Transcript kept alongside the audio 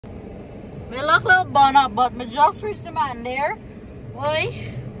We look a little bun up, but we just reached the man there.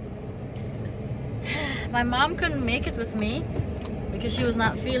 Boy, my mom couldn't make it with me because she was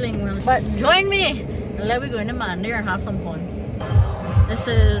not feeling well. But join me and let me go in the man there and have some fun. This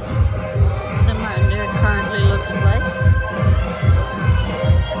is the man there currently looks like.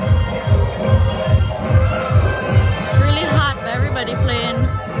 It's really hot, but everybody playing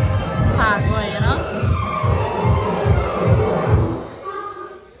Phagwah, you know?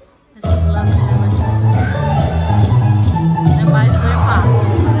 This is lovely images. And my square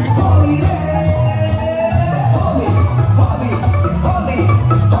Phagwah over there.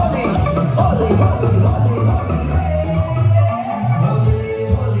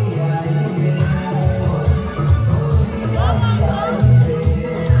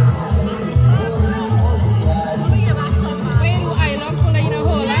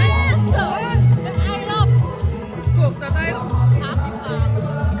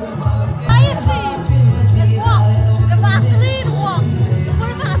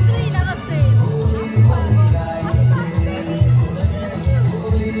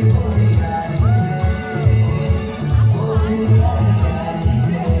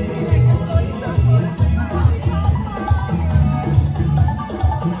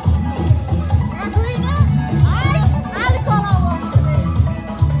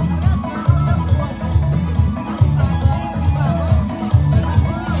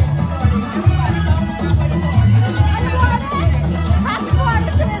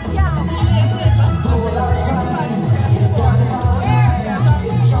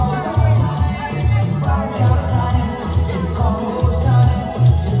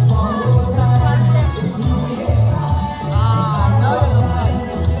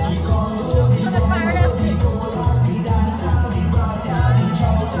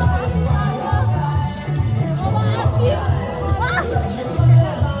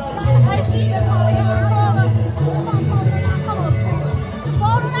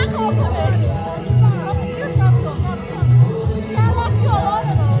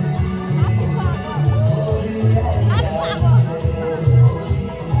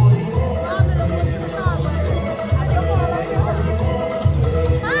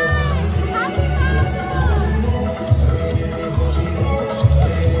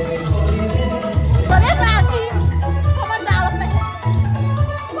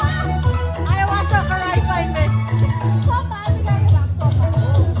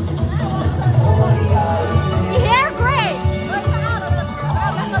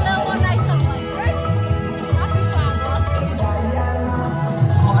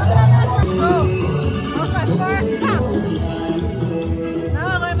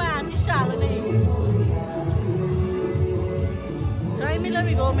 Let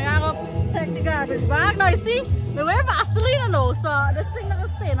me go. May I go take the garbage bag? Now you see, we wear Vaseline now, so this thing not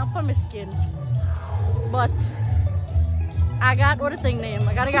gonna stain up on my skin. But I got what the thing name.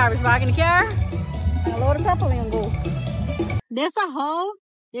 I got a garbage bag in the car. I'll load it up and go. This a how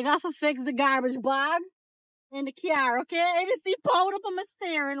you got to fix the garbage bag in the car, okay? And you see powder up on my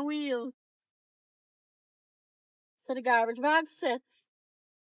steering wheel. So the garbage bag sits.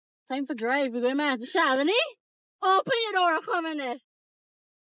 Time for drive. We're going to Shalini. Open your door and come in there.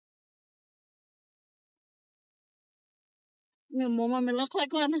 My mama may look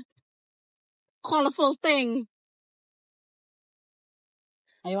like one colorful thing.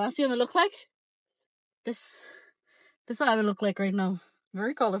 You want to see what I look like? This is how I look like right now.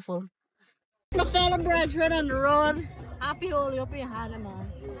 Very colorful. My fellow brethren on the road. Happy Holi up in your hand,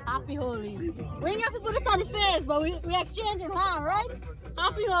 man. Happy Holi. We ain't have to put it on the face, but we exchanging hand, right?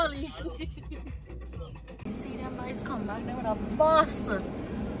 Happy Holi. You see them guys come back there with a bus.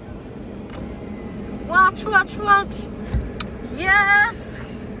 Watch, watch, watch. Yes.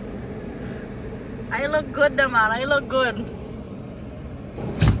 I look good there, man. I look good.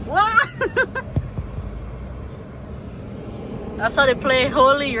 Wow. That's how they play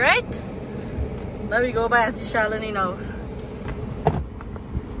Holi, right? Let me go by Auntie Shalini now.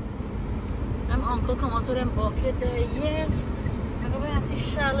 Them uncle come out to them bucket there. Yes. I go by Auntie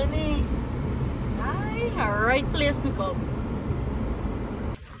Shalini. Aye, a right place me come.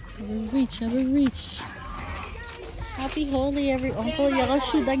 I will reach. Happy Holi, every uncle. You gonna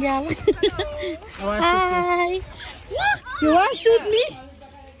shoot the gal? Hi. You wanna shoot me?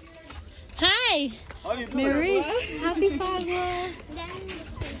 Hi. Mary. Happy Phagwah.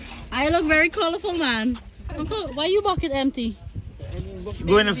 I look very colorful, man. Uncle, why you bucket empty?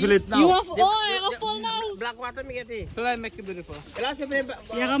 Going to fill it now. You want? Oh, I go full now. Black water make it. So I make you beautiful.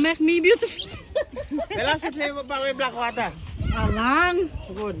 You gonna make me beautiful. Last play black water. Alang.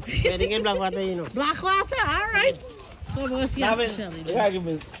 Good. Pwede kayo black water, you know. Black water, alright. So, we'll see after Shelly.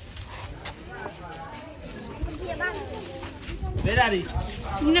 Hey, Daddy.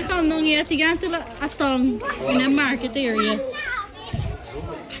 Hindi ka nung iyatigan tila atong in a market area.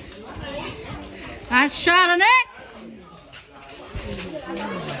 At Charlotte!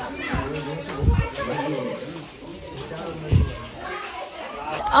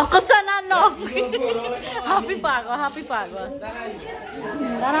 Ang kasanan no! Happy Phagwah, happy Phagwah.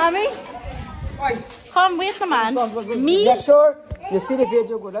 Nanami? Come with naman. Me? Make sure you see the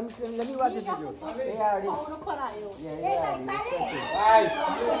video good. Let me watch the video. Watch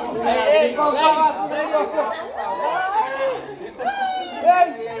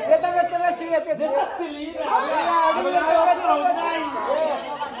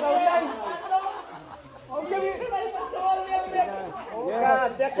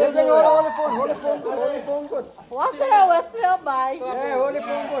it out with your bye. Yeah, hold the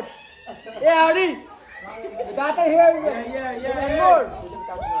phone good. Yeah, Holi. You got it here. Yeah. More.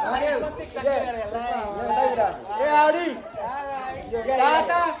 Yeah, Holi.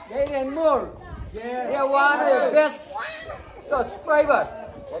 Data, and more. Yeah, one of the best subscribers.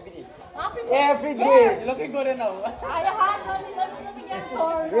 Every day. Looking good now.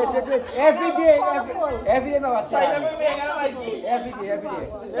 Wait. Every day, my watch. Every day.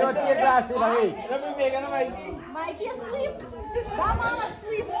 Let's get glasses, Mikey. Let me make an Mikey. Mikey asleep. Mama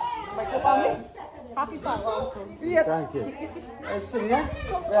asleep. Happy Phagwah. Thank you.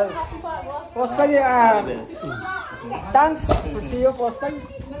 Well, first time, thanks to see you first time,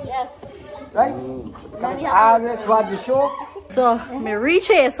 Yes. right? I always watch the show. So, me reach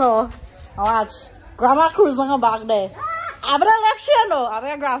here, so I watch Grandma Cruz lang back there. I'm gonna left here, no. I'm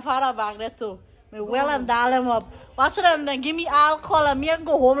your grandfather back there too. Me well and dial him up. Watch them then give me alcohol and me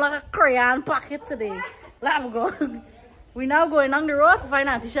go home like a crayon pocket today. Let me go. We now going on the road to find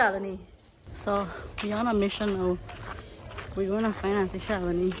Auntie Shalini. So, we on a mission now. We're going to find Auntie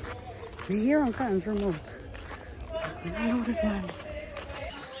Shalini. We're here on Can's remote. I don't know this man.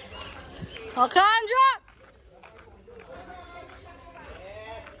 Oh, Kandra!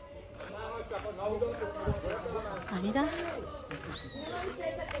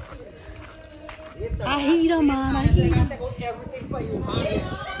 Ahida, man.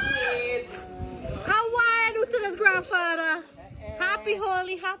 How wide to this grandfather? Happy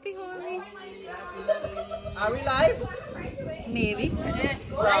Holi, happy Holi. Are we live? Maybe.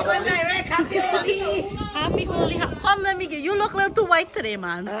 Happy Holi. Happy Holi. Come, let me get you. Look a little too white today,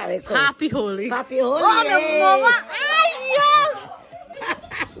 man. Happy Holi. Happy Holi. Oh, mama.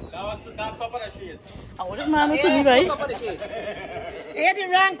 That's top of the sheets. Oh, this man is doing right. Top of the sheets. Hey, the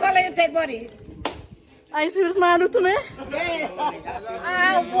wrong color you take, buddy. I see what this man do to me. Yeah.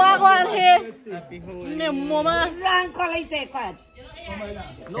 Walk on here. Me mama. Wrong color you take, buddy.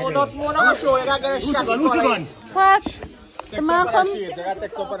 No, not more. I'm sure you gotta get a shot. Who's gone? Watch. The man come. I gotta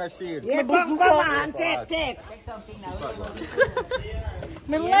take some of the sheets. Yeah, come on, take.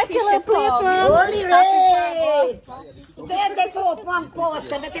 Me like a little plate, man. Holi Ray. Take for one post.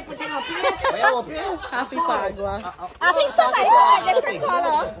 Take for one plate. Happy Phagwah. I think somebody different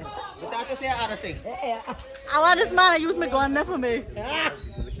color. Without say other thing. I want this man to use my gun there for me.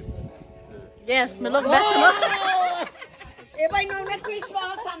 Yes, me look better. If I know the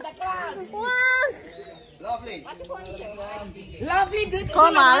Christmas Santa Claus. What? Lovely. Lovely, beautiful.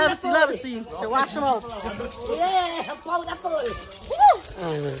 Come on, let me see. She wash them out. Yeah, powderful.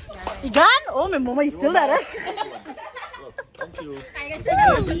 You gone? Oh, my mama is still there. Thank you.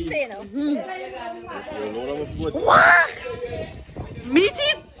 What? Meat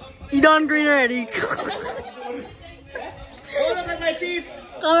it? You done green already. Oh, look at my teeth.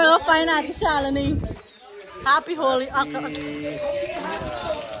 Come on, find out the Shalini. Happy Holi.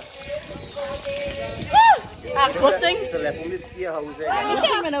 Good thing.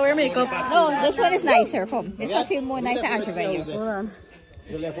 I'm gonna wear makeup. No, this one is nicer. Come, this one feels more nicer and you. Hold on.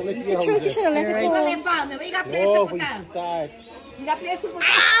 The truth, you should have left it home. We got place to put down. We got place to put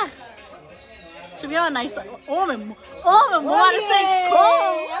down. Should be all nice. Oh, my mama stay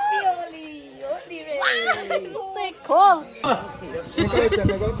cold. Happy Holi. Stay cold.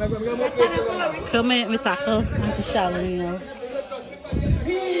 Come me tackle Auntie Shalini now.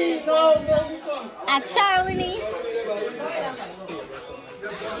 At Charlene.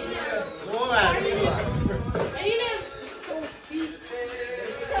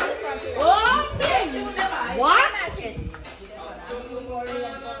 What?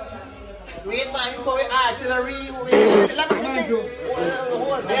 Wait, man, you call it artillery.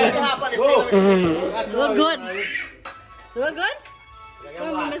 Look good. Look good?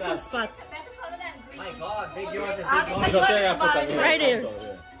 Come on, miss a spot. My God, big yours and Right here.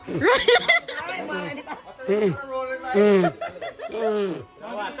 Right.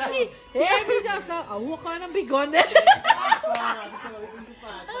 He just now. I walk on and be gone there.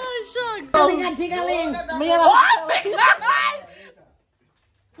 Oh, shucks. Jiggling. I'm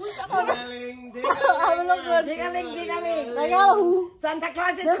look good. Jiggling. I got a who. Santa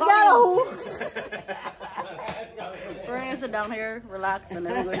Claus is Just coming. got a who. We're gonna sit down here, relax, and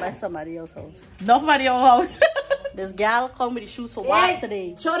then we're gonna let somebody else's house. Nobody else's house. This gal come with the shoes for work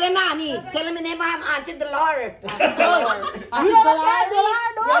today. Show them Nani. Tell him the name I'm Auntie Dollar. Auntie Dollar.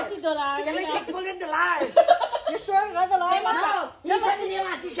 Tell him she's pulling Dollar. You sure you got the line? No, you said the name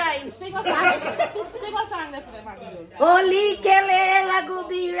Auntie Shine. Sing a song. Sing a song there for them. Holi kele la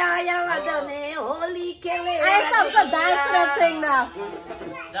gubiraya wadane. Holi kele. I have to dance to that thing now.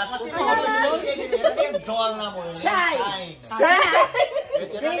 That's what you call it. Doll na mo. Shine.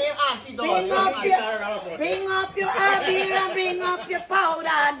 Bring up your abira, bring up your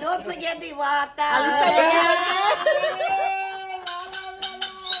powder. Don't forget the water.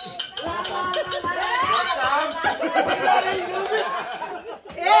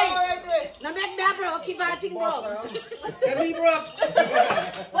 Hey, now make that bro, keep acting bro.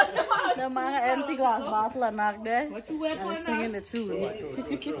 The mga empty glass bottle and knock there. What you wear for singing the tune. Roll it,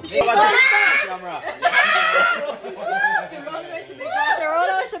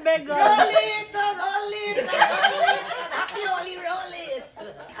 big girl. Roll it. Happy Holi, roll it.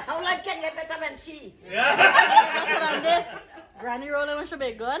 How life can get better than she? Better than this. Granny roll it with your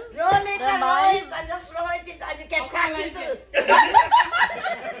big gun. Roll it and just roll it and you can crack it too.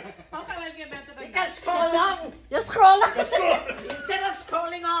 How can I get better than You can scroll down you scroll up. instead of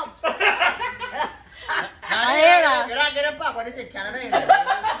scrolling up. I hear that. Get back. What is it? Canada.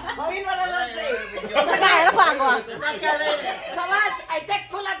 How you want to say? Sa tayo na Phagwah. So much, I take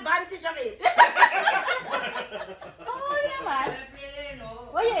full advantage of it. Oh, naman.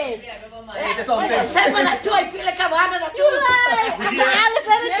 What you ate? It's 7 and 2, I feel like I'm 1 and 2. After Alice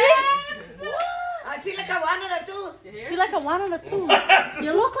energy? I feel like I'm 1 and 2. You feel like a 1 and a 2.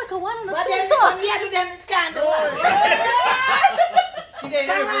 You look like a 1 and a 2. But then you come here to them scandal. Come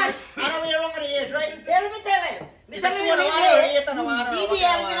on. I know you're wrong with the age, right? Here me tell him. Listen to me,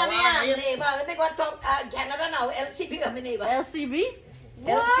 DDL me na my neighbor. We go talk Canada now. LCB ka my neighbor. LCB?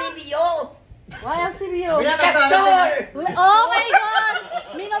 LCBO. Why LCBO? Store. Oh my God!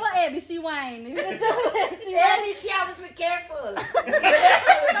 Me know about ABC wine. You can tell ABC wine. ABC, I must be careful.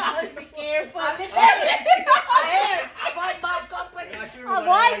 Be careful. I'm just saying. Avoid bad company.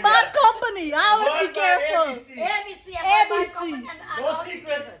 Avoid bad company. I always be careful. ABC, avoid bad company. No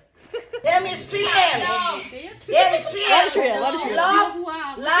secret. There is 3 L. There is 3 L. What is 3 L? What is 3 L? Love,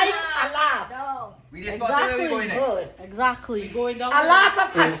 life, and laugh. We just got to go in Good. Exactly. Going down. A laugh, a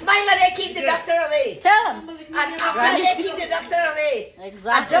smile, and they keep the doctor away. Tell him. A laugh, they keep the doctor away.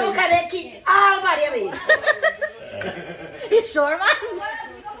 Exactly. A joke, and they keep all body away. You sure, man?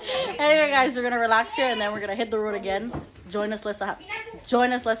 Anyway, guys, we're gonna relax here and then we're gonna hit the road again. Join us. Let's have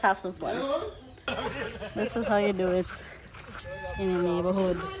some fun. This is how you do it in a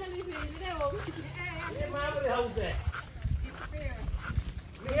neighborhood.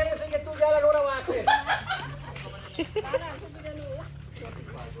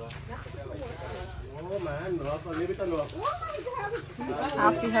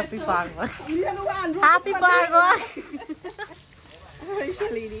 Happy Phagwah. Happy Phagwah.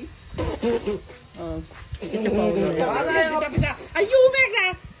 Oh, get your phone. Are you back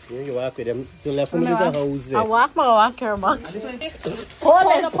there? You walk with them. You left from the house. I walk, Kerma.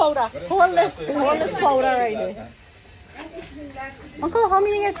 Hold the powder. Hold this powder right there. Uncle, how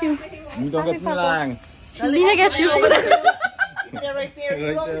many get you? You don't get me long. How many get you? Right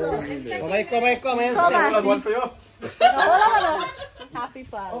there. Come on. Come One for you. Hold on. Happy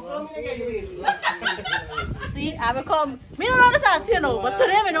Phagwah. See, I become. Me don't know this auntie, you know, but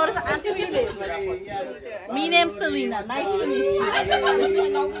today I know this auntie who you live. Me name's Selena. Nice to meet you.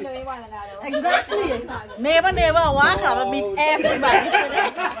 Exactly. Never walk up and meet everybody.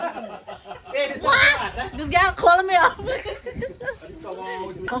 What? This guy calling me up.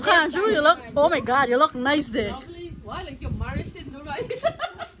 Okay, Andrew, you look. Oh my God, you look nice there. Why, like you're married in the right?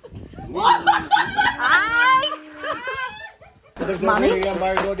 What? Mommy? You're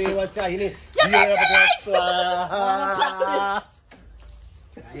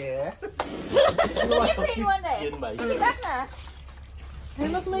Yeah. One day. He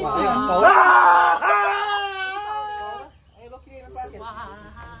look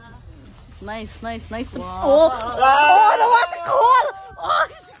nice. Nice to oh, the water cold. Oh,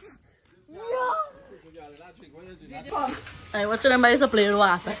 yeah. Hey, what's your name? Is a player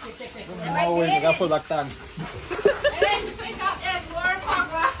water. Oh, we got full back time. Hey, you say that Edward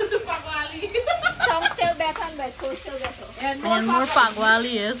Phagwah to Phagwah. And more Phagwah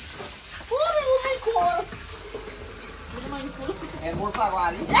is. And more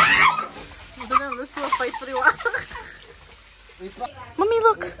Phagwah. Let's do a fight for the water. Mommy,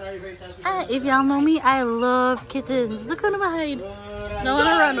 look. If y'all know me, I love kittens. Look under my hide. Don't want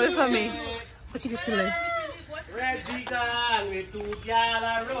to run away from me. What you get today?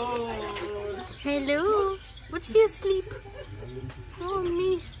 Hello. What you asleep? Oh,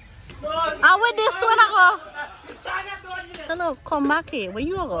 me. With this one, ako. Hello, come back here. Where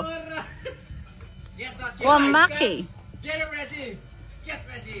you go? Come back here. Get it ready. Get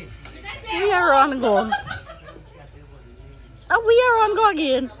ready. We are on go. We are on go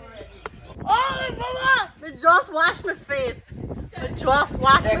again. Oh, my mama! I just washed my face. I just washed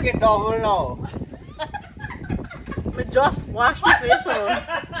my face. Take it double now. I just washed my face out.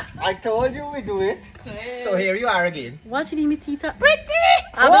 I told you we do it. So here you are again. What you need me Tita? Pretty!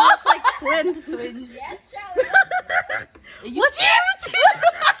 I look like twins. Yes, what you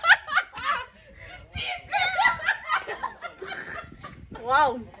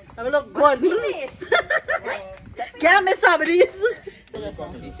Wow, I look good. Get me some of these.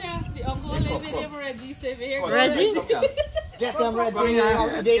 The uncle living in Reggie, say here. Reggie? Get them Reggie.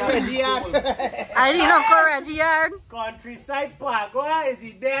 Reggie yard. I need Uncle Reggie yard. Countryside Phagwah is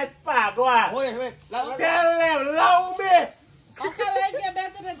the best Phagwah. Wait. Tell them, love me. Okay, let's get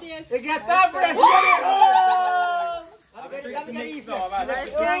better than this. They get up, Reggie. Let me get the effect. Let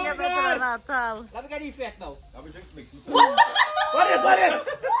Let me get the effect now. What is?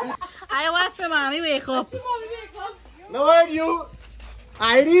 I watch my mommy wake up. No, heard you.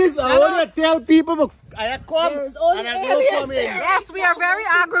 Iris, I want to tell people I come and I go come in. Yes, we are very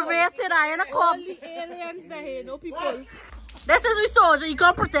aggravated. I ain't come. Only aliens that here, no people. This is we soldier. You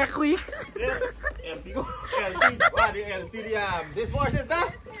can't protect we. This force is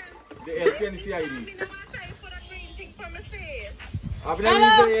that? The LCNCID.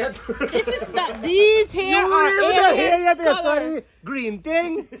 This is that. These here are aliens. Green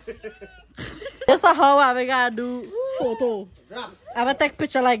thing. This is how I gotta do photo. I'm gonna take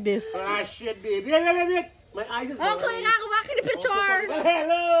picture like this. Ah shit, baby. Wait. My eyes is Uncle, you gotta go back in the picture.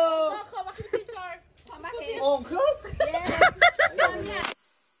 Hello. Come back in the picture. Come back here. Uncle? Yes.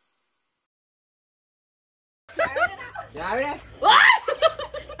 Yeah, ready?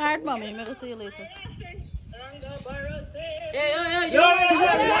 Alright, mommy. I'll see you later.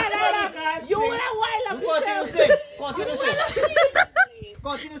 You Continue sing.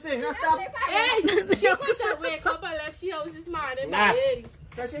 Continue sing. Now stop. Hey, she could wake up and left she house this morning.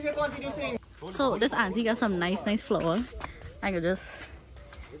 That's if you continue sing. So this auntie got some nice flower. I could just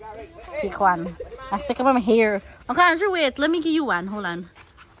pick one. I stick up on my hair. Okay, Andrew, wait. Let me give you one. Hold on.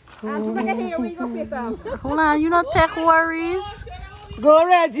 Hold on. You don't take worries. Go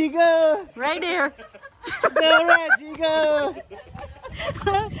Reggie, go. Right there. Go Reggie, go.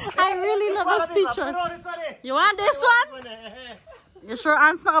 I really love this picture. You want this one? You sure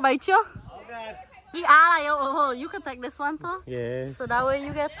Aunt's not gonna bite you? You can take this one too. Yes. So that way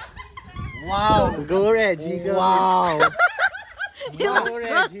you get. Wow. Go Reggie, go. Wow. Go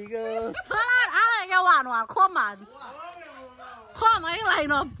Reggie, go. Hold on, I get one. Come on. Come, I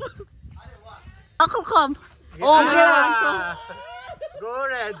line up. Uncle, come. Uncle. Go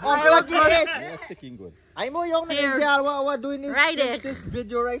Reggie. Uncle again. Yes, sticking good. I'm more young than this girl. What doing this? Right there. This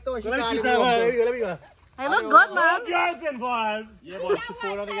video right now. She Let can't me even go. I look good, man. Girls involved. Yeah, but she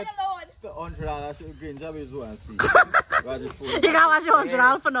phone and get the $100 green job is one see. You gotta watch your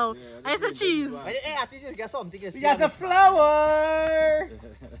 $100 for now. It's a cheese. Hey, I think you get something. We got a flower.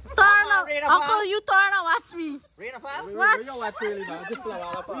 Turn up. Uncle, you turn and watch me. Rain of fire? Watch. We don't watch really, man. Just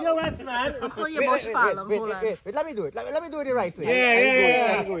flower. You know what, man? Uncle, you bush fall. Hold on. Wait, let me do it. Let me do it the right way.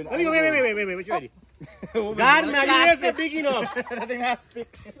 Yeah. Let me go. Wait. What you ready? God, man, you guys are big enough. Nothing has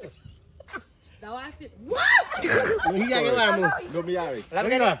stick. That one fit. What? He got your arm. No, me alright. Let me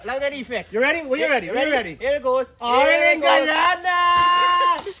get the effect. You ready? When you ready? When you ready? Here it goes. Oil Here it and goes. Guyana!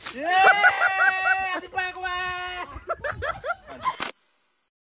 Yeah! Happy Phagwah!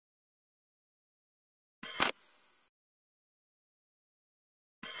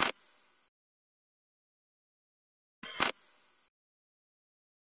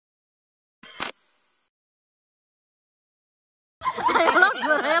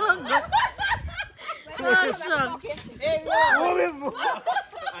 I look good. Oh, shucks.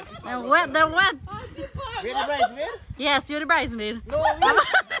 They're wet. We're the bridesmaid? Yes, you're the bridesmaid. No,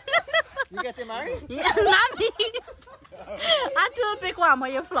 you get married? Yeah, not me. I still pick one more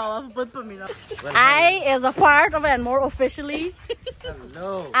your flower but for me. I is a part of it more officially.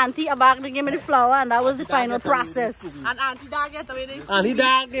 Hello. Auntie Abak gave me the flower and that was the final process. And Auntie Dad get away this. Auntie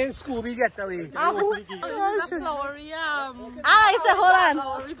Dad and Scooby get away. This is a flowery I said hold on.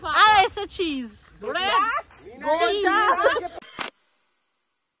 flowery part. I said cheese. Red. Cheese.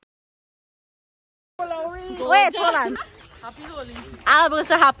 Wait, hold on. Happy Holi. I'm going to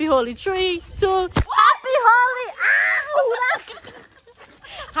say happy Holi. 3, 2, happy Holi! Ow!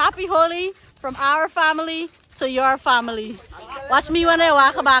 Happy Holi from our family to your family. Watch me when I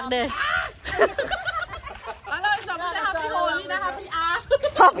walk back there. Hello, it's a happy Holi, not happy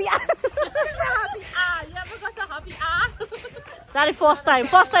Happy happy you ever got a happy That is first time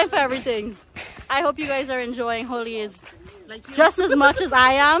for everything. I hope you guys are enjoying Holi's just as much as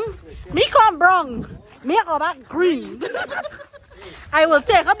I am. Me come brown, me come back green. I will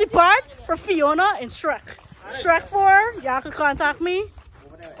take up the part for Fiona and Shrek. Shrek 4, y'all can contact me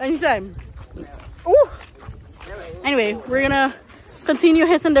anytime. Ooh. Anyway, we're gonna continue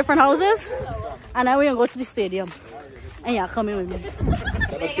hitting different houses and then we're gonna go to the stadium. And y'all coming with me.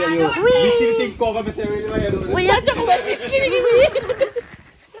 We are talking about this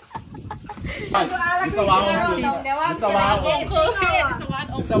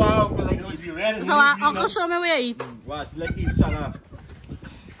So uncle show me where you eat. Watch, like eat chana.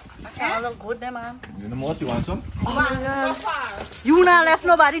 Chana look good there, man. You know most you want some? You not left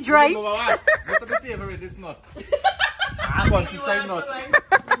nobody dry. What's my favorite? This nut. I want to say nut.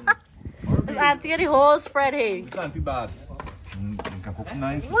 This auntie get the whole spread here. It's not too bad. You can cook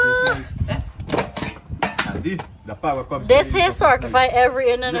nice. Nice. And the power comes. This here certify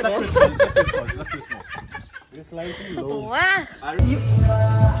every in and It's a again. Christmas. It's a Christmas. It's a Christmas. It's slightly low. Wow.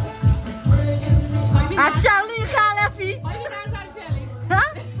 Actually, you can't left it. Why you dance on Shelly?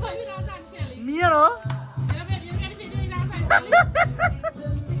 Huh? Why you dance on Shelly? Me, you know. You get the video you dance on Shelly?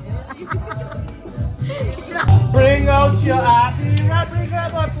 Bring out your happy, bring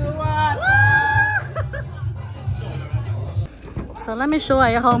out what you want. So let me show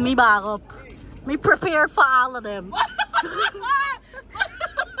you how me bag up. Me prepared for all of them.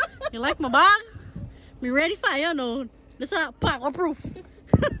 You like my bag? Me ready for you know. This is Phagwah proof.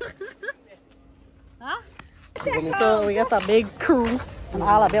 Huh? So we got a big crew and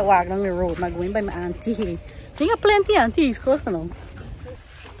all of it walking on the road. I'm going by my auntie here. You got plenty of aunties, close to them.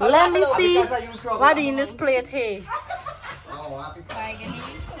 Let me see what in this plate here.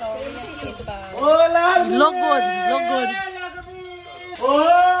 Look good, look good.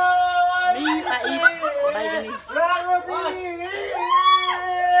 Me, I eat Guyanese.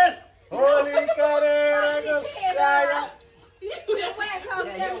 Holy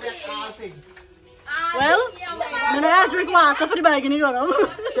Well, I'm gonna drink water for the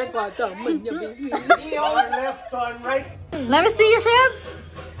Guyanese. Check water, mind your business. left on right. Let me see your shades.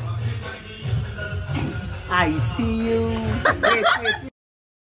 I see you. Wait, wait.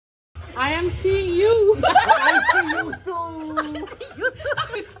 I am seeing you. I see you too. You too.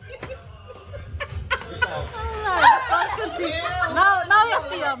 Now you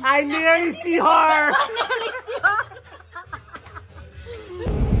see him. I nearly see her.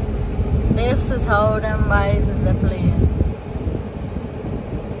 This is how them boys is the playing.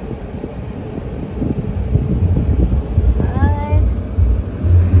 Alright.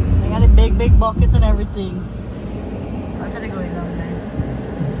 They got a big bucket and everything. How should I go down there?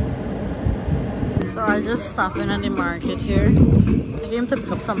 So I just stopped in at the market here. I came to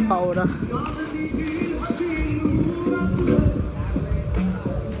pick up some powder.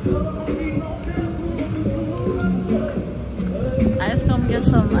 I just come get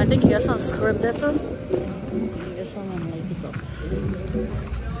some, I think you got some script there too. You get some and light it up.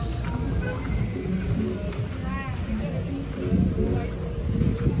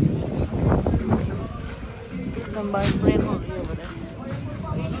 Somebody's playing Holi over there.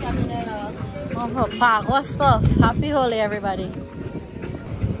 Oh, Phagwah stuff. Happy Holi, everybody.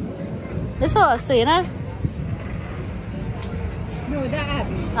 This is what I was saying, eh? No, that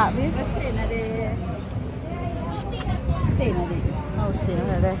Abby. Abby? Let's stay in there. Stay in there. Oh, stay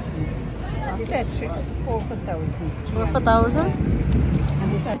there. This is 4,000. 4,000?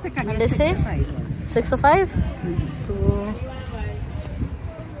 And this here? 605? 2,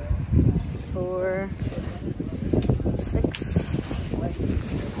 4, 6.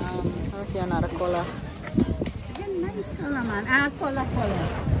 Let's see another color. Nice color, man. Ah, color.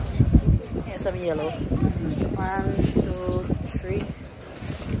 Yeah, some yellow. 1, 2, 3.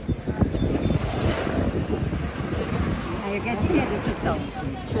 And you get here, this is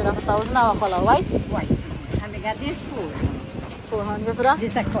 1,000. 1,000 now, color white. White. And we got this 4. 400 for that.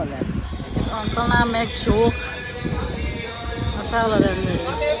 This is a color. This uncle na make joke. Mashallah them.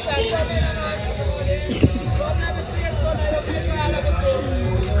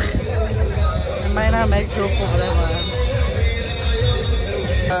 I might not make joke over there, man.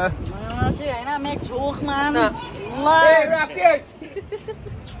 I not make joke, man. Hey, Rocket!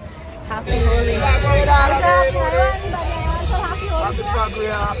 Happy Holi. Happy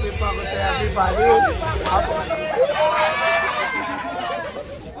Phagwah to everybody.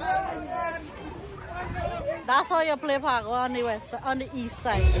 That's how you play Phagwah on the west, on the east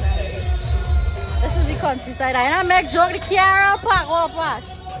side. This is the countryside. I not make joke the Kiara Phagwah patch.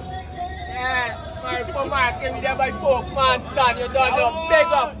 Yeah, my poor man came in there by pork man stand. You don't know. Big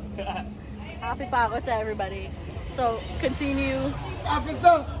up. Happy Phagwah to everybody. So continue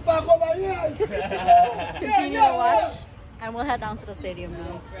Officer, continue to watch, and we'll head down to the stadium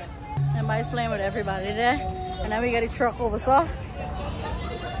now. Everybody's playing with everybody there, and then we get a truck over, so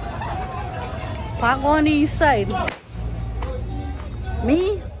Phagwah on the east side.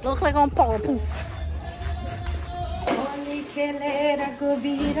 Me look like I'm power poof.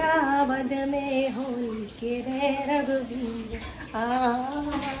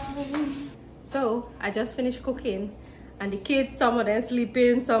 So I just finished cooking, and the kids, some of them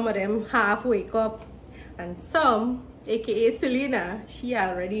sleeping, some of them half wake up, and some, aka Selena, she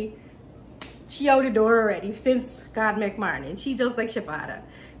out the door already since God make morning. She just like Shabada.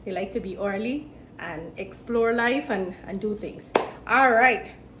 They like to be early and explore life and do things. All right,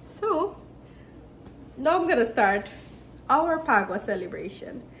 so now I'm gonna start our Phagwah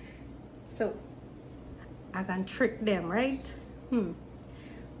celebration. So I can trick them, right? I'm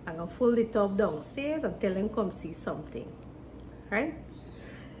gonna fold it up downstairs and tell them come see something, right?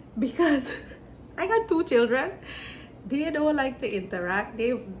 Because I got 2 children. They don't like to interact.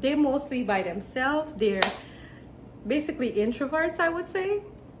 They mostly by themselves. They're basically introverts, I would say.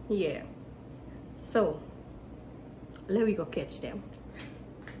 Yeah. So let me go catch them.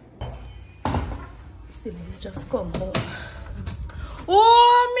 See, they just come home.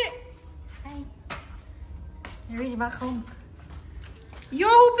 Oh me! Hi. You reach back home. Yo,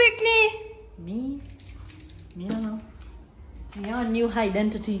 who picked me? Me? Me don't know. Me have a new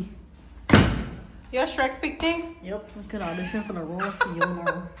identity. Your Shrek picked me? Yep, we could audition for the role for you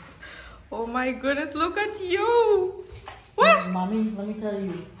now. Oh my goodness, look at you! What? Mommy, let me tell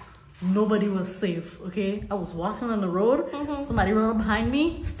you, nobody was safe, okay? I was walking on the road, somebody ran up behind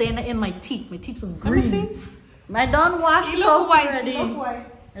me, standing in my teeth. My teeth was green. Let me see. I done washed You up look white, already. you look white.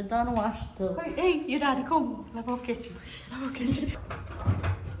 I done washed up. Wait, hey, your daddy, come. Let me catch you. Let me catch you.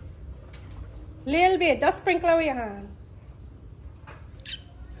 Little bit, just sprinkle with your hand.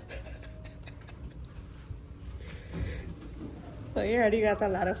 So you already got a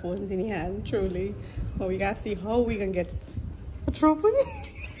lot of phones in your hand, truly. But we gotta see how we can get a trophy.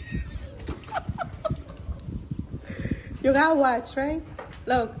 You gotta watch, right?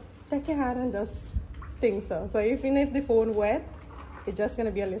 Look, take your hand and just sting so. So even if the phone wet, it's just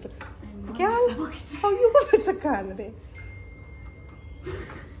gonna be a little. Girl, how you want to Canada?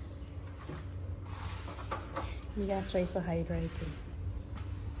 You gotta try for hydrating.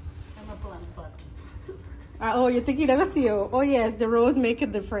 I'm a plant pot. Oh, you think you're gonna see you? Oh yes, the rose make a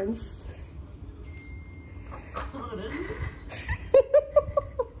difference.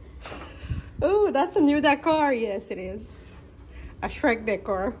 Oh, that's a new decor. Yes, it is. A Shrek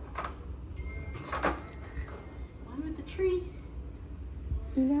decor. One with the tree.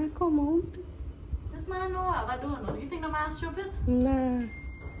 Yeah, come on. This man know what I'm doing. You think the man stupid? Nah.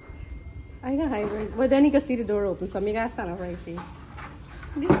 I can hydrate. But then you can see the door open, so I gotta stand up right here.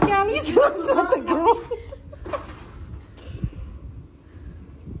 This girl is not a girl.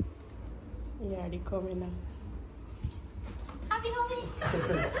 Yeah, already coming now. Happy Holi!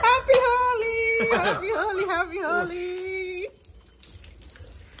 Happy Holi! Happy Holi! Happy Holi!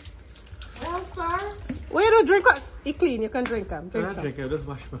 Well, sir. Wait, don't drink. You clean. You can drink them. Drink I some. just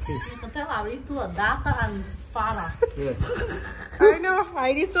wash my face. You can tell how these two are Data and Father. Yeah. I know.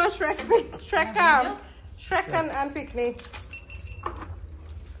 I need to Shrek and picnic.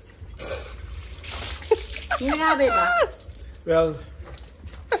 Yeah, baby. Well,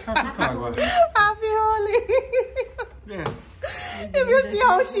 happy Phagwah. Happy Holi! Yes. If you see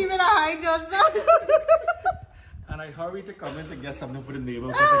how she will hide just now. And I hurry to come in to get something for the neighbor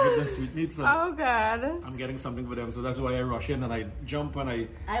because I get the sweetmeats. So Oh God. I'm getting something for them, so that's why I rush in and I jump and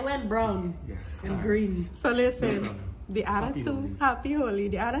I went brown and alright. green. So listen, the other Happy two, Holi. Happy Holi.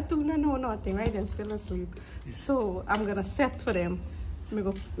 The other two no know nothing, right? They're still asleep. So I'm gonna set for them. Me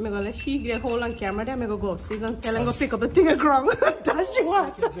go let she get hold on camera. Then me go upstairs and tell them go pick up the thing and ground. That's she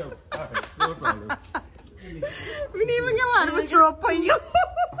want. Okay, no problem. We didn't even get one of a drop on you.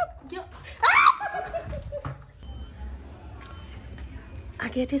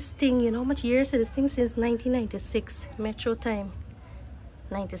 get this thing. You know how much years this thing? Since 1996. Metro time.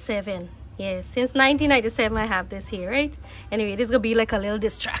 97. Yeah, since 1997 I have this here, right? Anyway, this is gonna be like a little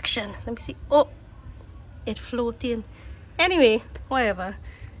distraction. Let me see. Oh, it floating. Anyway, whatever.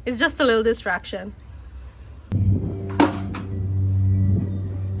 It's just a little distraction.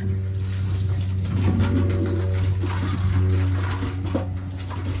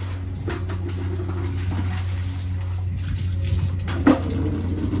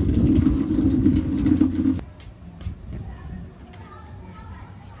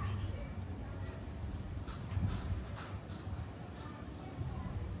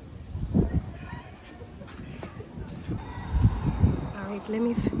 Let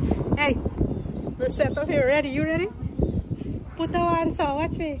me, hey, we're set up here. Ready? You ready? Put the one so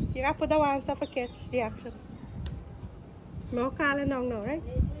watch me. You gotta put the one so for catch the action. No calling down now, right?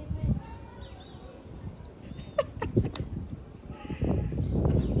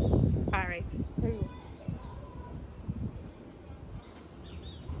 All right. Here you go.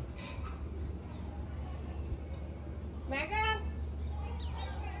 Megan.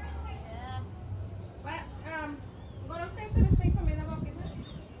 What? Go upstairs to this thing for me.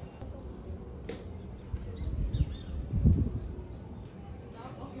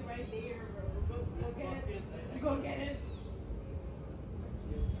 Go get it.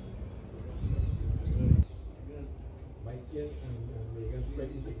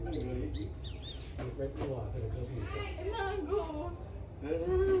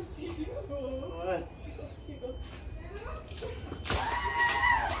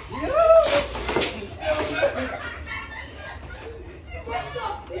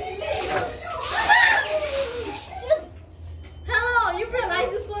 Hello, you realize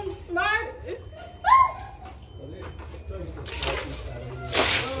this one's smart?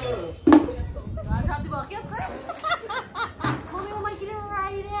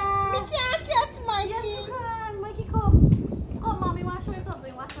 Yes, you can. Mikey, come. Come, mommy, want to show you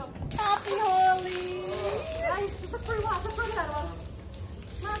something. Watch out. Happy Holi. Guys, it's a free one. It's a free one.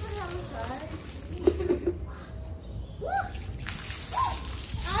 Not for the other side.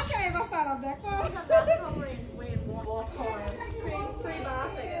 Okay, go start up there. Come. Wait, walk hard. Free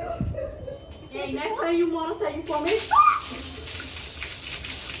bath. Hey, next time you want to take you for me.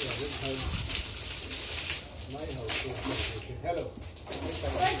 Hello.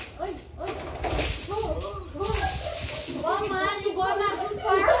 One man, you go not too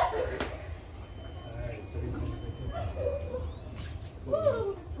far.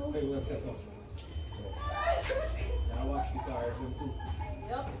 Now watch the cars and food.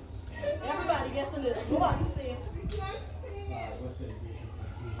 Yep. Everybody gets a little. Go on, see.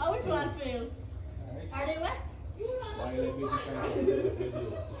 How we plan fail? Are they wet? Why let me just try to do the video to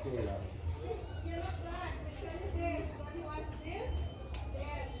show you that?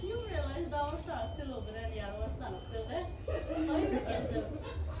 You realize that was still over there and the other one stand up still there? How you get it?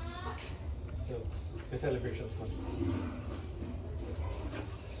 So, the celebration's fun.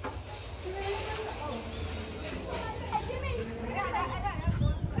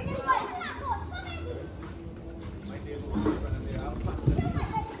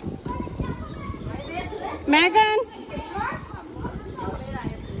 Megan!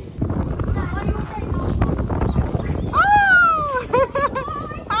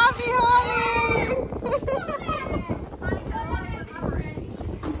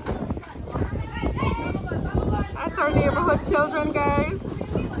 That's our neighborhood children, guys.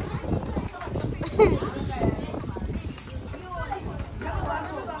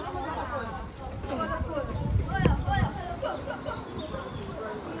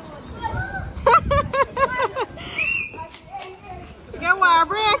 Get wire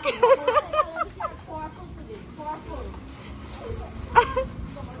break.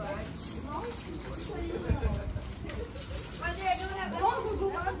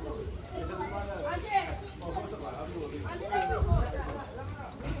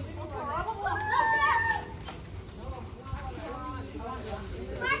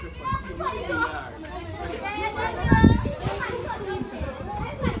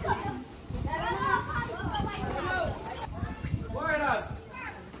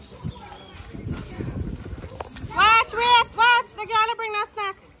 Watch, the girl will bring no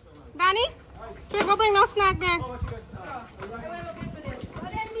snack. Danny, should we go bring no snack there?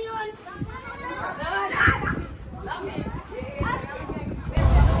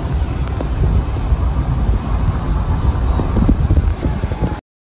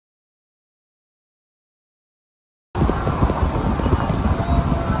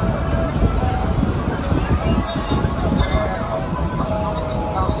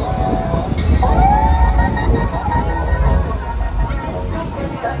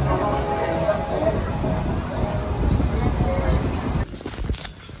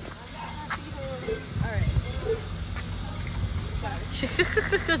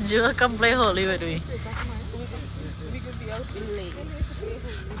 Jewel come play Holi with me.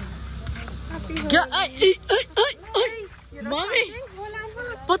 Yeah, Mommy,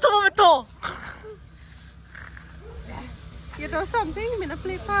 put them on my toe. You know something? I'm gonna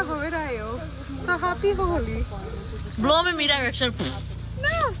play Phagwah with you. So happy Holi. Blow me direction.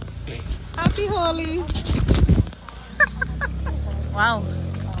 No. Happy Holi. Wow,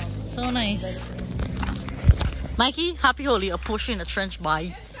 so nice. Mikey, happy Holi. A push in the trench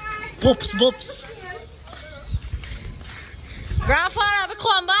by. Boops, boops. Grandfather, we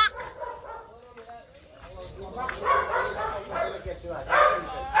come back.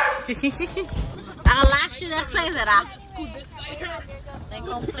 I'll lash you next time, Zara. They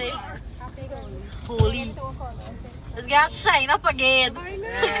gonna play Holi. This guy shine up again.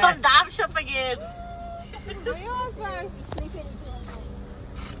 Come damn shop again.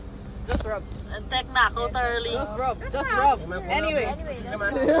 Just rub. And take knock out early. Just rub. Just rub. Anyway.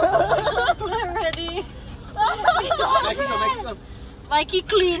 We're ready. Mikey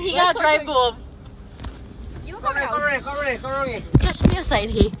clean. He gotta drive home. You come around. Catch me aside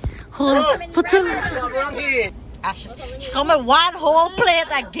here. Put him. Ash, she come with one whole plate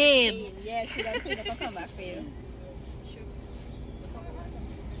again. Yes, you gotta clean up and come back for you.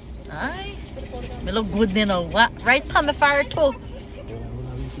 Aye. Me look good now. What? Right on the fire too.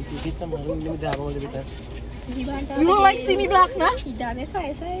 You don't like see me black now? He done it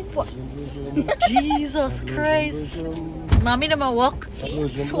fireside. Jesus Christ. Mommy never walk.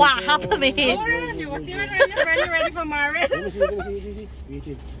 Swat half of me head. You will see when ready for marriage.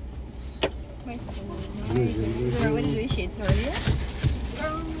 Remember when you do shades earlier?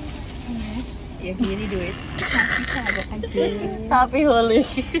 You can really do it. Happy Holi.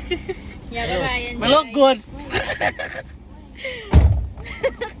 Yeah, bye-bye. Me look good.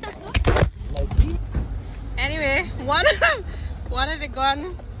 Anyway, one of the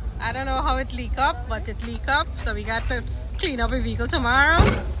gun, I don't know how it leak up, but it leak up. So we got to clean up a vehicle tomorrow.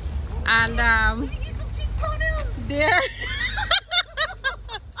 And there.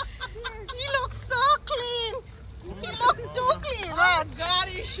 He looks so clean. He looks too clean. Oh God,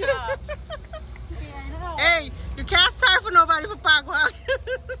 he should. Hey, you can't serve for nobody for Phagwah.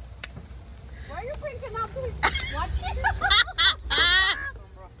 Why are you printing up? Watch me.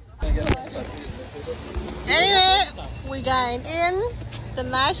 Anyway, we going in the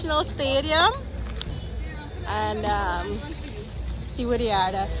National Stadium and see where they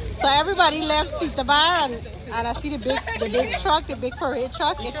are. So everybody left Sita Bar and I see the big truck, the big parade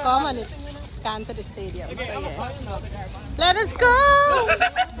truck. It come and it gone to the stadium. So yeah, let us go.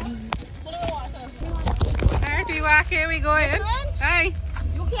 Alright, we walk here, we go in. Hey,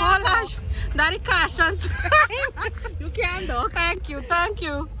 hold on. Daddy cautions. You can though. Thank you, thank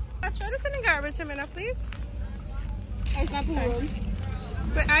you. Throw this in the garbage a minute, please. It's not pour.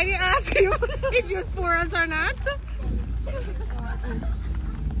 But I didn't ask you if you pour us or not.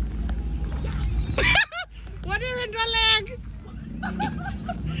 What are in your leg?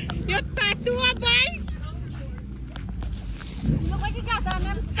 Your tattoo, boy? Look like you got on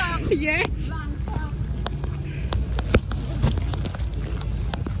them socks. Yes.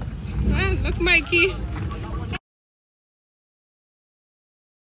 Well, look, Mikey.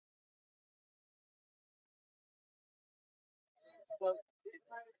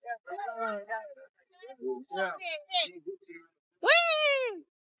 Whee!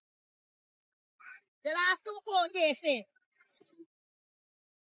 The last 2 phone cases.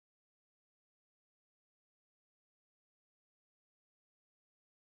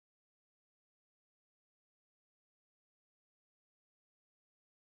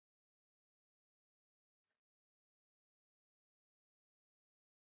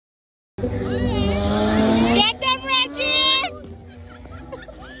 Get them, Reggie!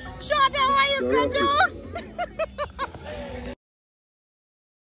 Show them what you can do!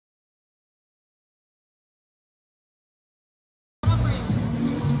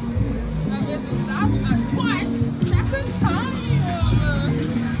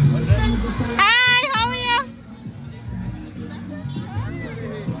 Hi, how are you?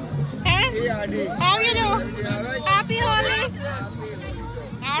 Huh? How you do? Happy Holi?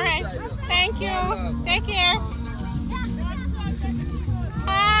 Alright, thank you. Take care.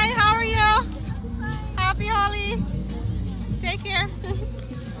 Hi, how are you? Happy Holi. Take care.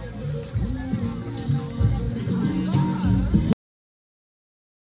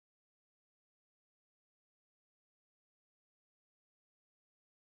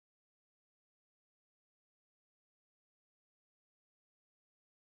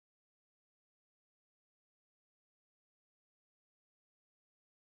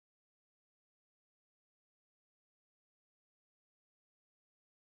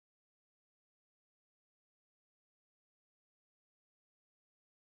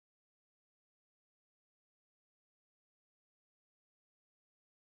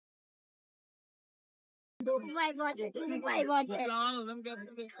 My God. My God.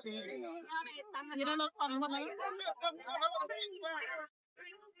 You don't know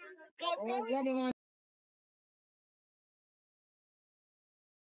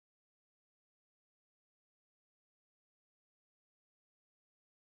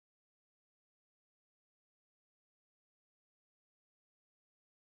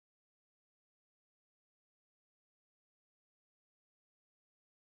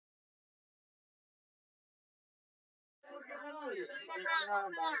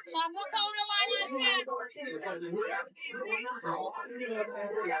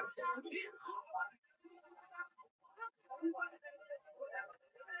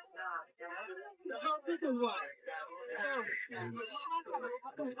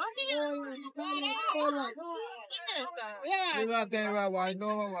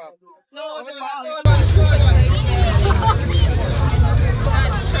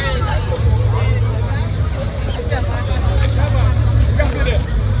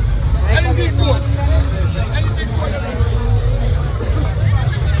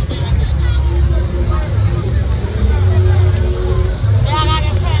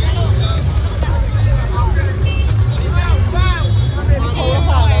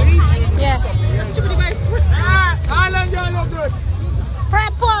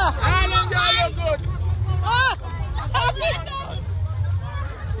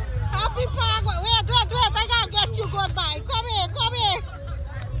Happy Phagwah. Wait. I gotta get you good, bye. Come here.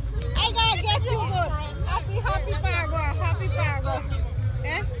 I gotta get you good. Happy Phagwah. Happy Phagwah.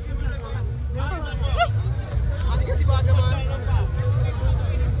 Eh?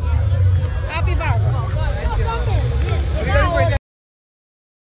 Happy Phagwah.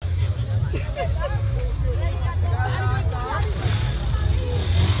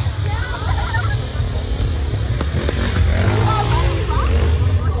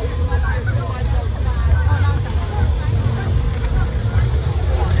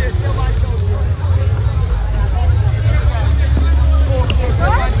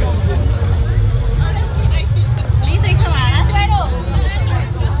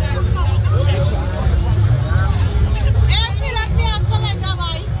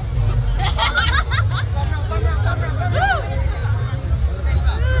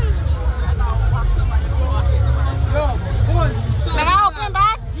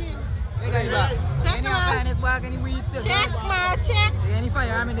 Check. Any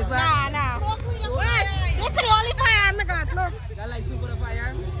firearm in this bag? Nah. What? This is the only firearm I got, look. You got license for the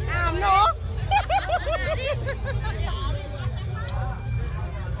firearm? No.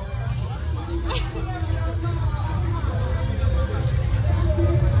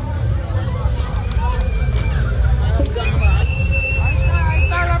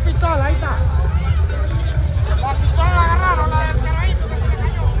 Ahí está.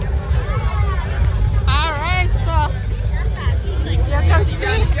 Alright, so you can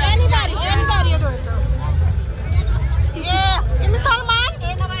see anybody do it. Yeah, give me some man.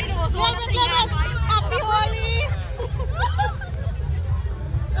 Happy Holi.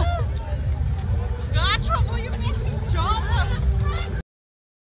 Got trouble, you make me jump.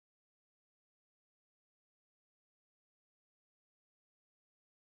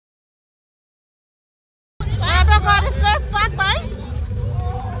 I ever got this place back by?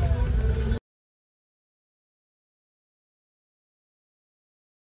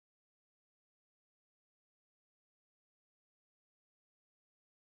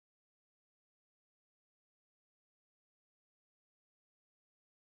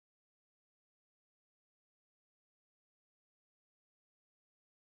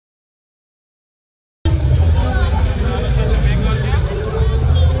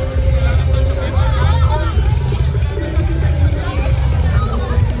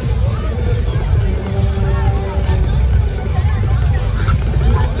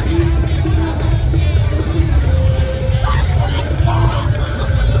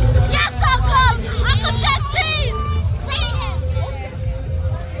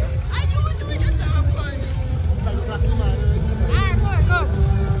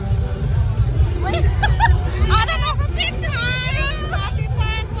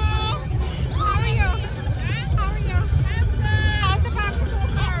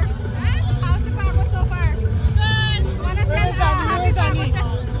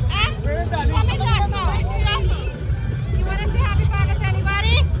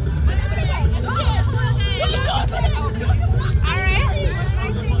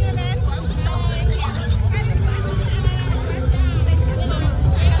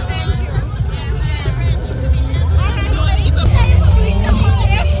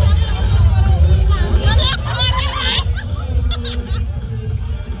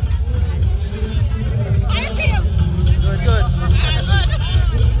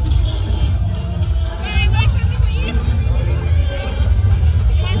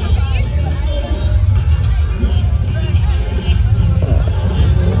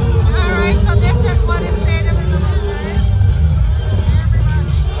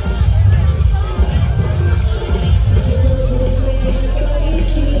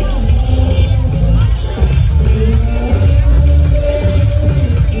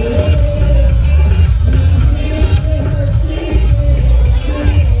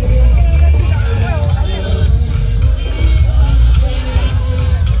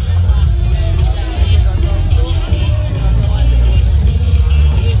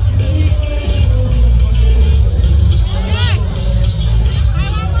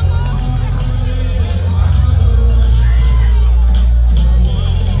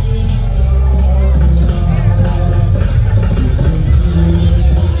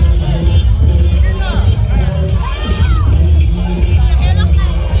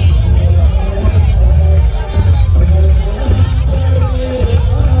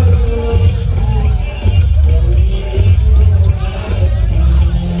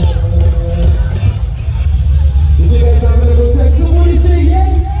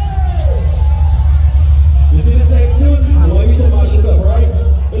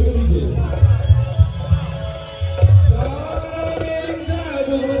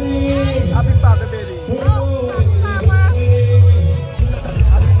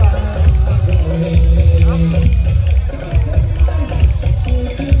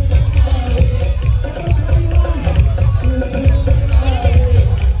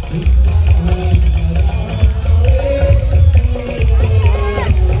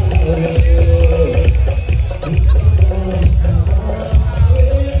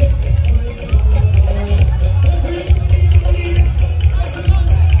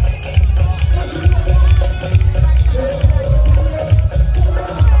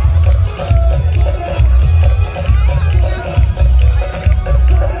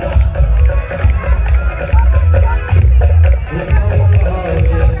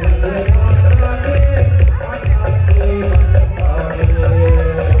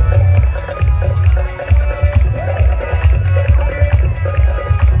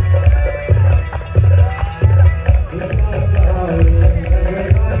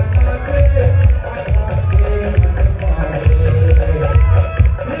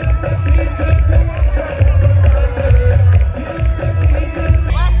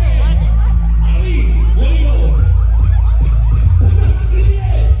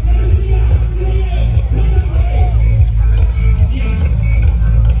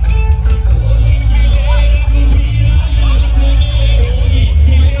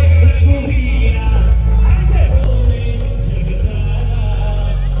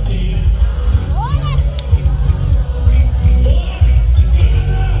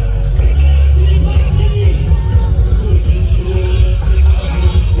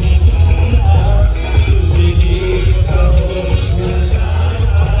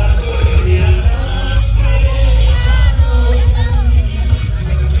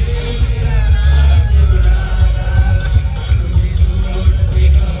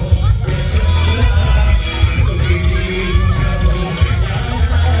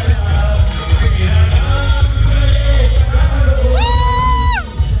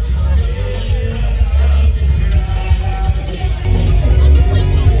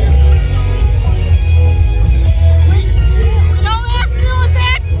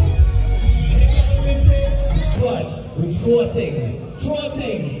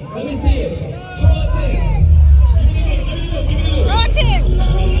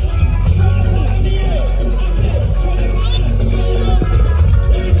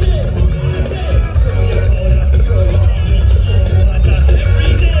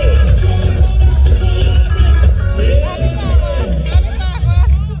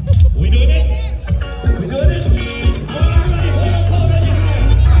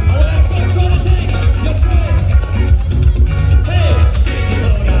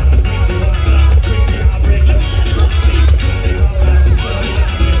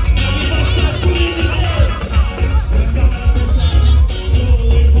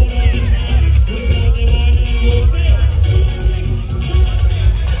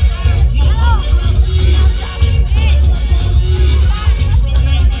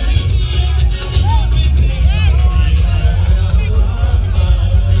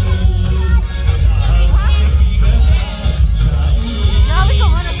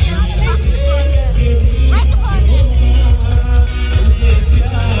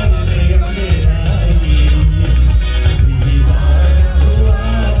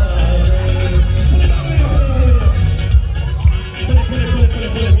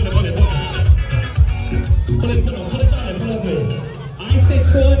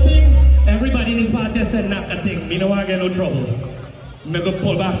 Everybody in this party said knock a thing. Me no want to get no trouble. I'm going to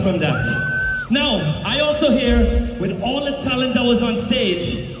pull back from that. Now, I also hear, with all the talent that was on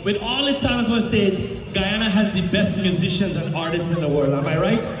stage, Guyana has the best musicians and artists in the world. Am I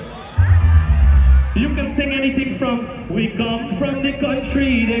right? You can sing anything from, we come from the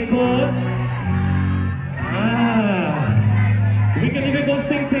country they call. We can even go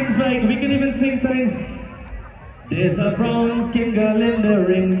sing things like, there's a brown skin girl in the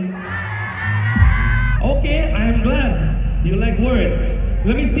ring. Okay, I am glad you like words.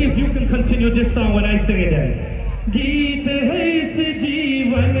 Let me see if you can continue this song when I sing it then. Geet hai se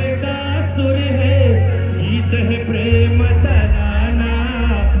jeevan ka sur hai, geet hai prem tarana.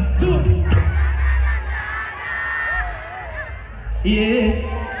 Yeah.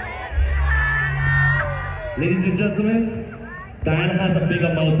 Ladies and gentlemen, Guyana has a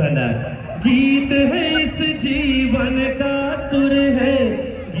bigger mouth than that. Geet hai se jeevan ka sur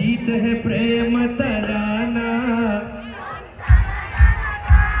hai, geet hai prem tarana.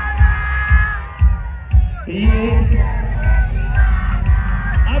 Yeah.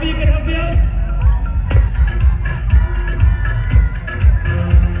 Abhi, you can help me out?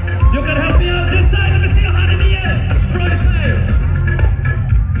 You can help me out this side. Let me see your hand in the air. Try it time.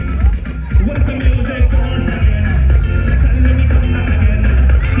 When the music goes again, suddenly we come back again.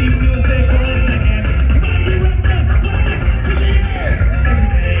 See music goes again. Everybody rock that, put it in the air. Every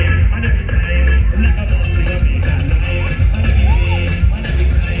day and every time, like a boss we gonna make a life. And every day and every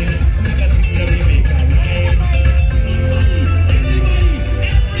time, like a thing we make a life.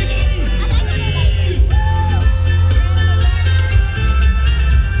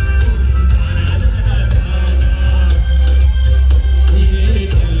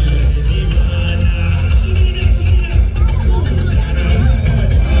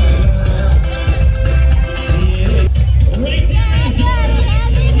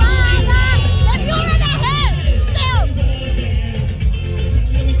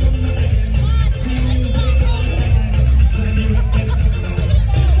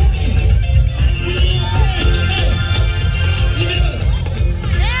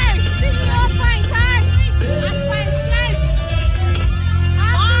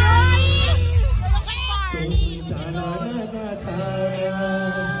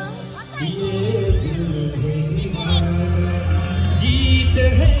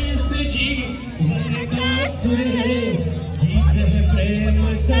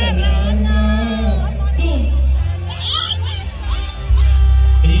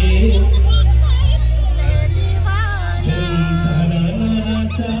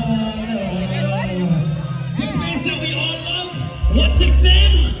 What's its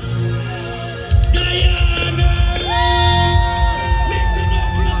name? Guyana! Make some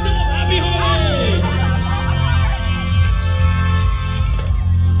noise for yourself. Happy Holi!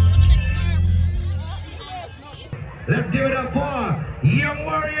 Let's give it up for Young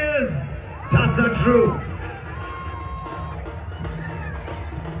Warriors. That's the truth.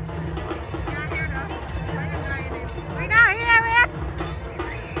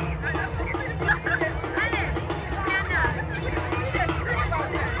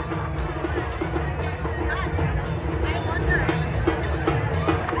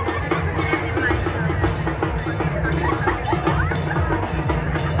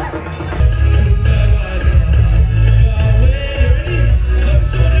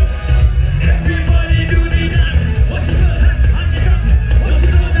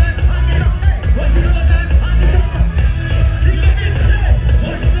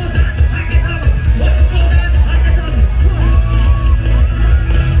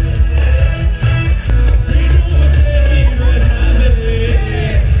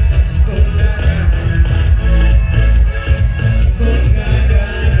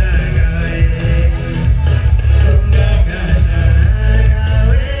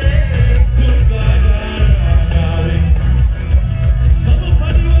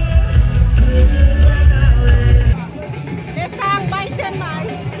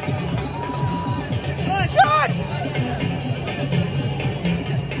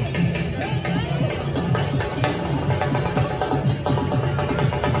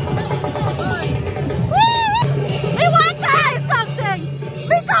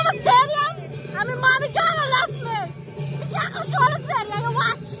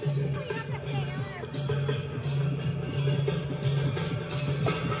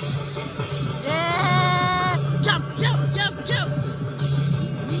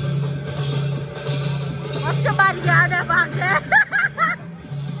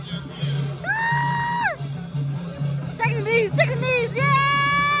 Guyanese, yeah!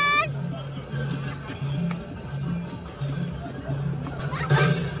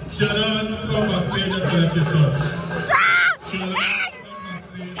 Sharon, come backstage and collect your son. Sharon,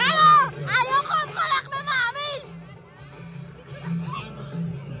 Hello! Ayaw ko collect my mommy!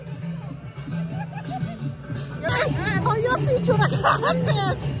 Oh, you see Chura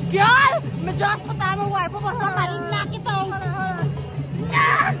glasses! Girl! Me just put on my wife for somebody knock it out!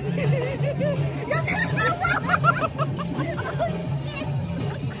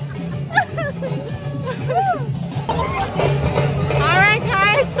 Alright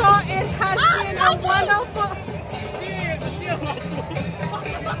guys, so it has been a wonderful...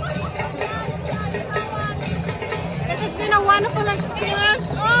 It has been a wonderful experience.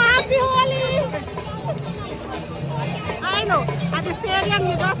 Oh, happy Holi! I know, at the stadium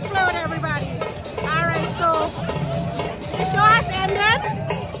you just play with everybody. Alright, so the show has ended.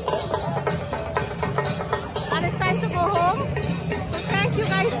 And it's time to go home. So thank you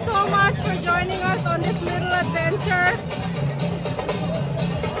guys so much for joining us on this little adventure.